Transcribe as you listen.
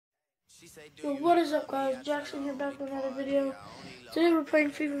So what is up, guys? Jackson here, back with another video. Today we're playing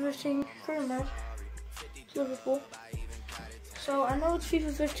FIFA 15 career mode, Liverpool. So I know it's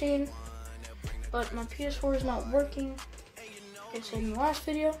FIFA 15, but my PS4 is not working. Like I said in the last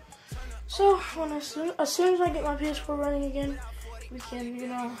video. So as soon as I get my PS4 running again, we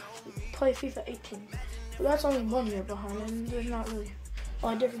can, play FIFA 18. But that's only 1 year behind, and there's not really a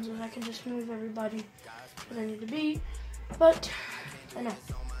lot of differences. I can just move everybody where they need to be. But I know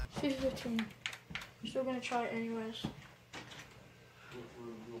FIFA 15. I'm still gonna try it anyways.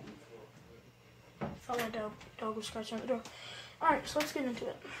 Felt like dog was scratching at the door. Alright, so let's get into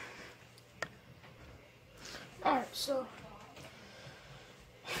it. Alright, so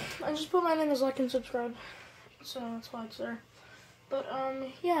I just put my name as like and subscribe, so that's why it's there. But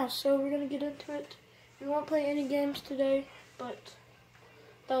yeah, so we're gonna get into it. We won't play any games today, but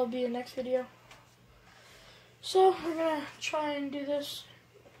that will be the next video. So we're gonna try and do this.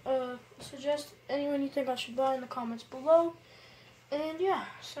 Suggest anyone you think I should buy in the comments below. And yeah,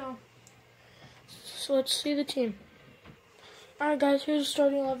 so let's see the team. Alright guys, here's the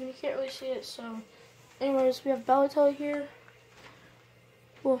starting 11. You can't really see it, so anyways, we have Balotelli here.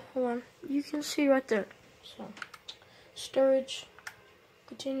 Well, hold on. You can see right there. So Sturridge,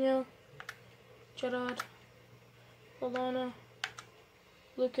 Coutinho, Gerrard, Lallana,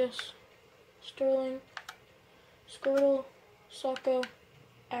 Lucas, Sterling, Skrtel, Sacco,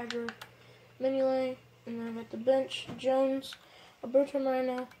 Agger, Mignolet, and then I got the bench, Jones, Alberto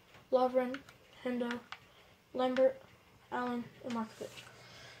Moreno, Lovren, Hendo, Lambert, Allen, and Markovic.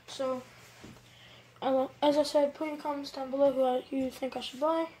 So, as I said, put your comments down below who you think I should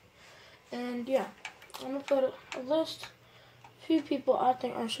buy. And yeah, I'm going to put a list, a few people I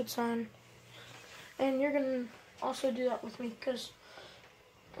think I should sign. And you're going to also do that with me, because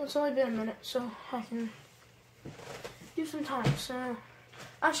it's only been a minute, so I can do some time. So,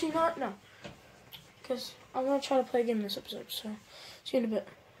 actually not, no. Because I'm going to try to play a game this episode, so see you in a bit.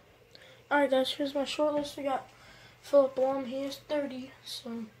 Alright guys, here's my short list. We got Philip Blom, he is 30,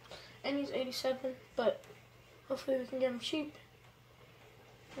 so, and he's 87, but hopefully we can get him cheap.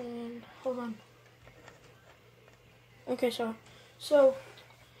 And, hold on. Okay, so,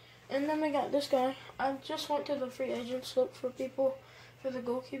 and then we got this guy. I just went to the free agents, look for people, for the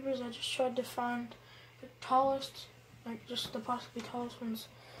goalkeepers. I just tried to find the tallest, like just the possibly tallest ones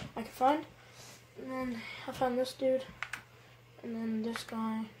I could find. And then I found this dude, and then this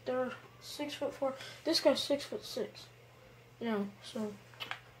guy. They're 6'4". This guy's 6'6". So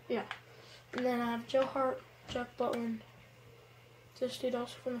yeah. And then I have Joe Hart, Jack Butland. This dude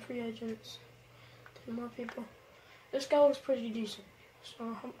also from the free agents. 10 more people. This guy looks pretty decent,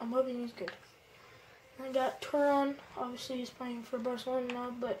 so I'm hoping he's good. And I got Turan. Obviously he's playing for Barcelona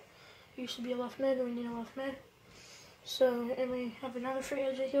now, but he used to be a left mid, and we need a left mid. So, and we have another free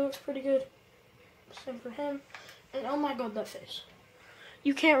agent. He looks pretty good. Same for him. And oh my god, that face.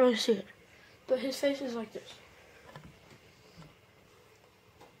 You can't really see it, but his face is like this.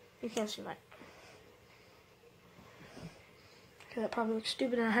 You can't see mine. Okay, that probably looks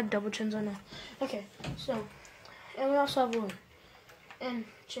stupid, and I had double chins, I know. Okay, so, and we also have William. And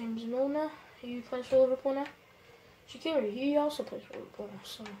James Milner, he plays for Liverpool now. Shaqiri, he also plays for Liverpool now,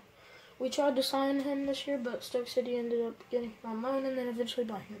 so we tried to sign him this year, but Stoke City ended up getting him on loan and then eventually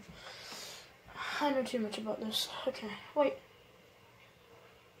buying him. I know too much about this. Okay, wait.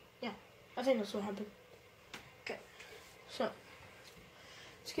 Yeah, I think that's what happened. Okay, so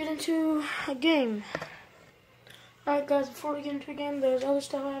let's get into a game. Alright guys, before we get into a game, there's other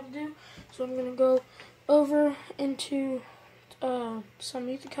stuff I have to do. So I'm going to go over into some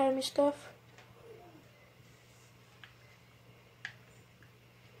Youth Academy stuff.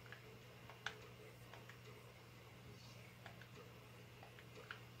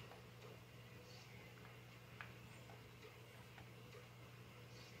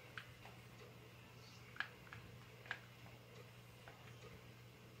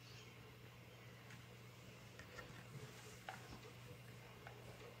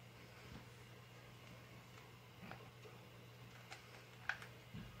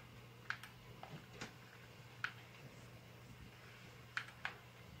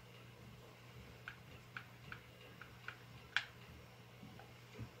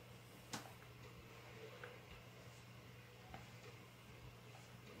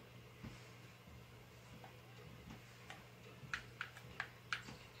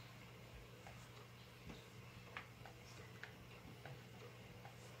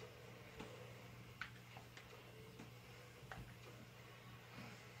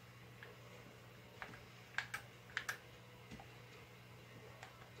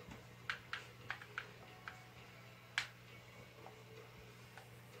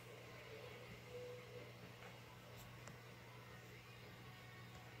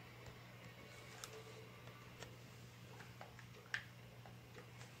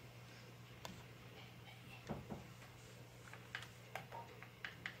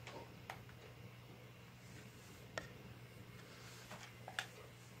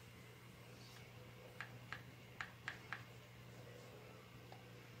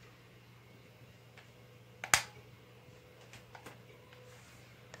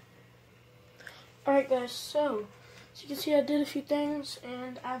 Alright guys, so as you can see I did a few things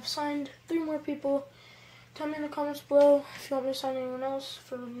and I've signed 3 more people. Tell me in the comments below if you want me to sign anyone else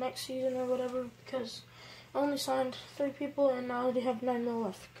for next season or whatever, because I only signed 3 people and I already have 9 mil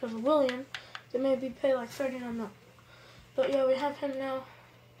left. Because of William, they may be paid like 39 mil. But yeah, we have him now.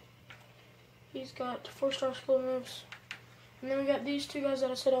 He's got 4-star skill moves. And then we got these 2 guys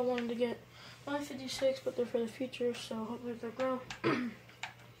that I said I wanted to get. Only 56, but they're for the future, so hopefully they'll grow.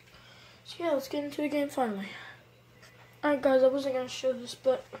 So yeah, let's get into the game finally. Alright guys, I wasn't going to show this,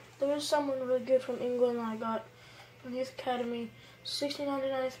 but there was someone really good from England that I got from the Youth Academy. 69 to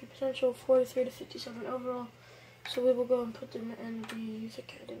 93 potential, 43 to 57 overall. So we will go and put them in the Youth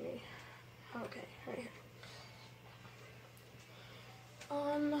Academy. Okay, right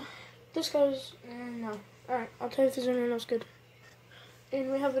here. This guy's, no. Alright, I'll tell you if there's anyone else good.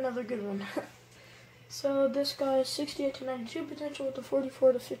 And we have another good one. So this guy is 68 to 92 potential with a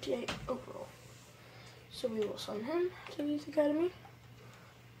 44 to 58 overall. So we will sign him to the Youth Academy.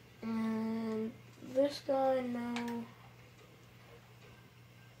 And this guy, no.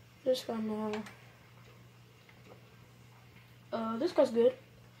 This guy, no. This guy's good.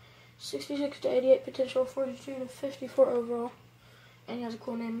 66 to 88 potential, 42 to 54 overall. And he has a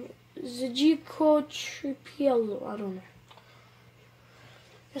cool name. Zajiko Tripiello, I don't know.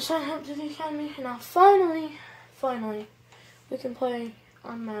 Just sign him to the Academy. And now finally, we can play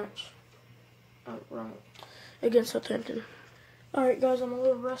our match. Oh, wrong. Against Southampton. Alright guys, I'm a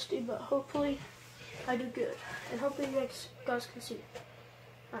little rusty, but hopefully I do good. And hopefully you guys can see.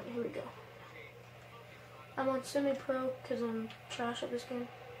 Alright, here we go. I'm on semi-pro because I'm trash at this game.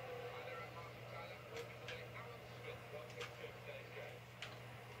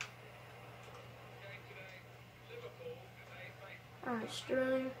 Alright,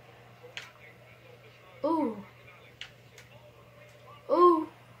 Sterling. Ooh. Ooh.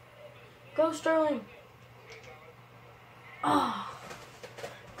 Go Sterling. Ah. Oh,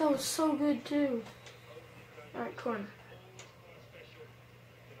 that was so good too. Alright, corner.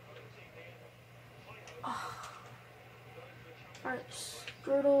 Oh. Alright,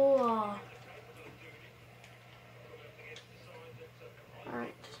 Skirtle.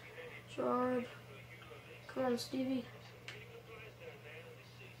 Alright, Gerard. Come on, Stevie.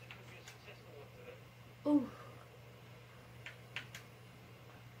 Ooh.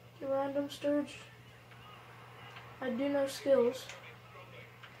 You random Sturge. I do know skills.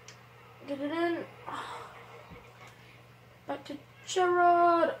 Get it in. Oh. Back to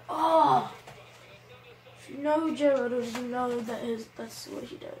Gerard. Oh. If you know Gerard, you know that's what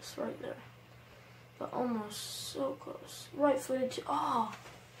he does right there. But almost so close. Right footed to Alright.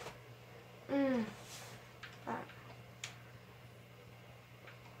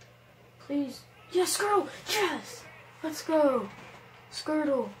 Please. Yes, Skirtle! Yes! Let's go!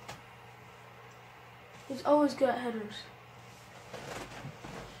 Skirtle. He's always good at headers.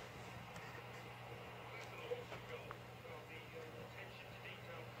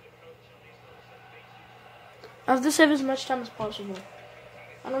 I have to save as much time as possible.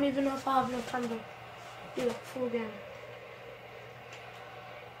 I don't even know if I have enough time to do the full game.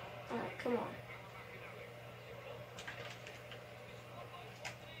 Alright, come on.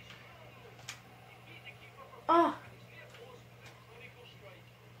 Ah!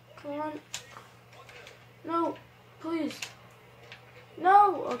 Come on. No, please.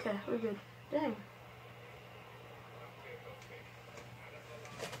 No! Okay, we're good. Dang.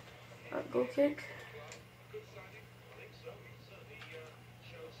 Alright, goal kick.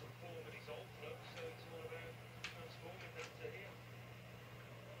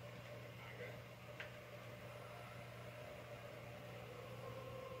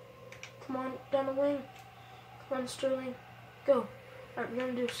 Come on, down the wing. Come on, Sterling. Go. Alright, we're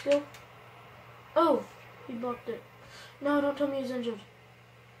gonna do skill. Oh! He blocked it. No, don't tell me he's injured.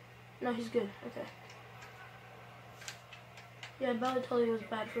 No, he's good. Okay. Yeah, Balotelli was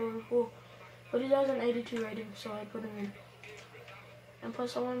bad for Liverpool. But he has an 82 rating, so I put him in. And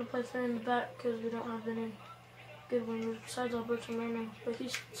plus, I wanted to play 3 in the back because we don't have any good wingers besides Alberto Moreno. But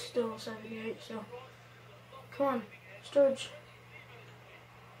he's still 78, so. Come on, Sturge.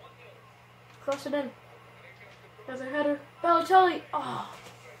 Cross it in. Another header. Balotelli! Oh,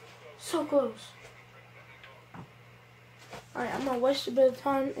 so close. Alright, I'm gonna waste a bit of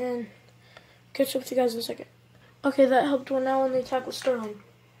time and catch up with you guys in a second. Okay, that helped. We're now on the attack with Sterling.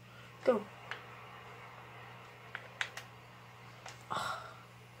 Go. Oh,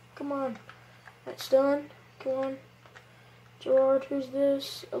 come on. Alright, Sterling. Come on. Gerard, who's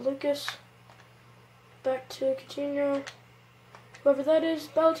this? Lucas. Back to Coutinho. Whoever that is.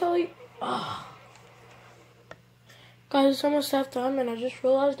 Balotelli. Oh. Guys, it's almost half time, and I just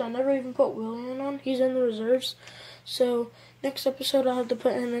realized I never even put Willian on. He's in the reserves. So, next episode, I'll have to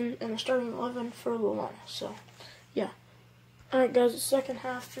put him in the starting 11 for Luana. So, yeah. Alright, guys, it's second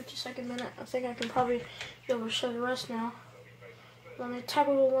half, 52nd minute. I think I can probably be able to show the rest now. Let me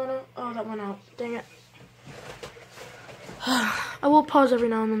tackle Luana. Oh, that went out. Dang it. I will pause every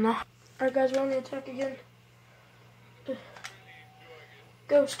now and then, though. Alright, guys, we're on the attack again.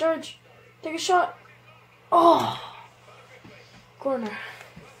 Go, Sturge. Take a shot. Oh! Corner.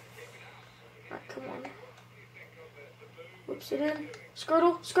 Alright, come on. Whips it in.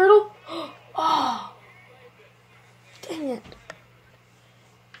 Skirtle. Skirtle. Oh! Dang it.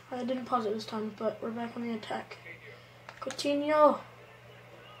 I didn't pause it this time, but we're back on the attack. Coutinho.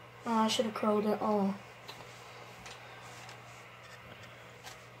 Oh, I should have curled it. Oh.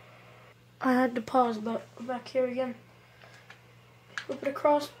 I had to pause, but we're back here again. Flip it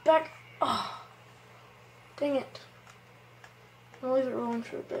across. Back. Oh. Dang it. I'll leave it rolling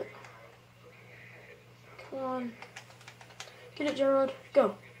for a bit. Come on. Get it, Gerard.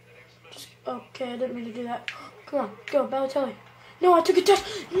 Go. Just, okay, I didn't mean to do that. Come on. Go, Balotelli. No, I took a touch.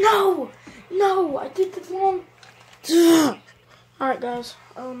 No! No! I did the wrong. Alright, guys.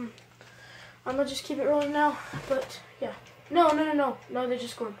 I'm gonna just keep it rolling now. But, yeah. No. No, they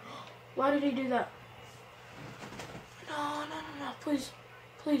just scored. Why did he do that? No. Please.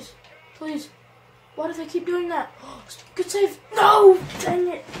 Why do they keep doing that? Good save. No! Dang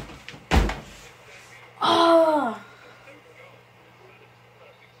it. Ah!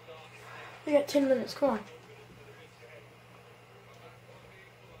 We got 10 minutes. Come on.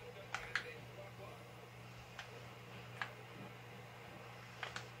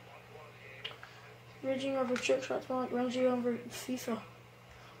 Raging over trick shots, more like ranging over FIFA.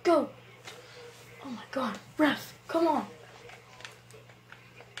 Go! Oh my god. Ref, come on.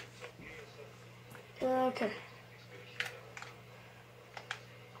 Okay.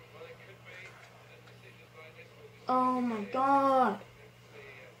 Oh my god.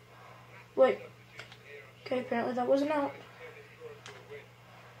 Wait. Okay, apparently that wasn't out.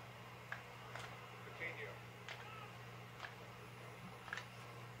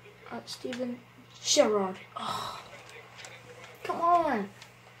 Steven Gerrard. Oh. Come on.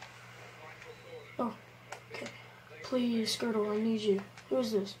 Oh. Okay. Please, Skirtle, I need you. Who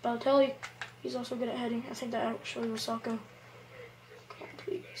is this? Balotelli? He's also good at heading. I think that actually was Sacco. Come on,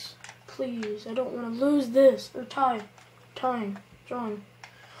 please. Please. I don't want to lose this. Or tie. Tying. Drawing.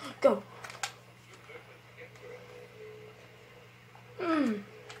 Go. Come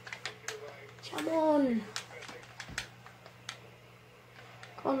on.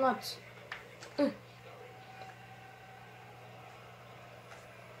 Come on, lads.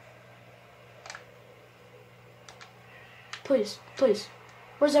 Please.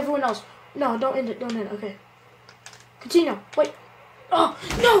 Where's everyone else? No, don't end it. Okay. Coutinho, wait. Oh,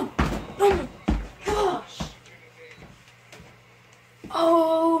 no! Oh my gosh!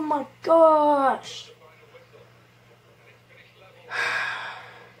 Oh my gosh!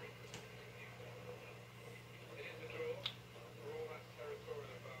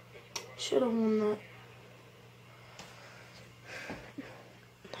 Should have won that.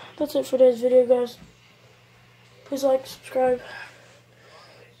 That's it for today's video, guys. Please like, subscribe.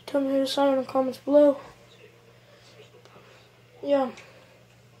 Tell me who to sign in the comments below. Yeah.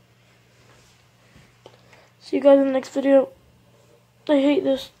 See you guys in the next video. I hate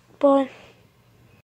this. Bye.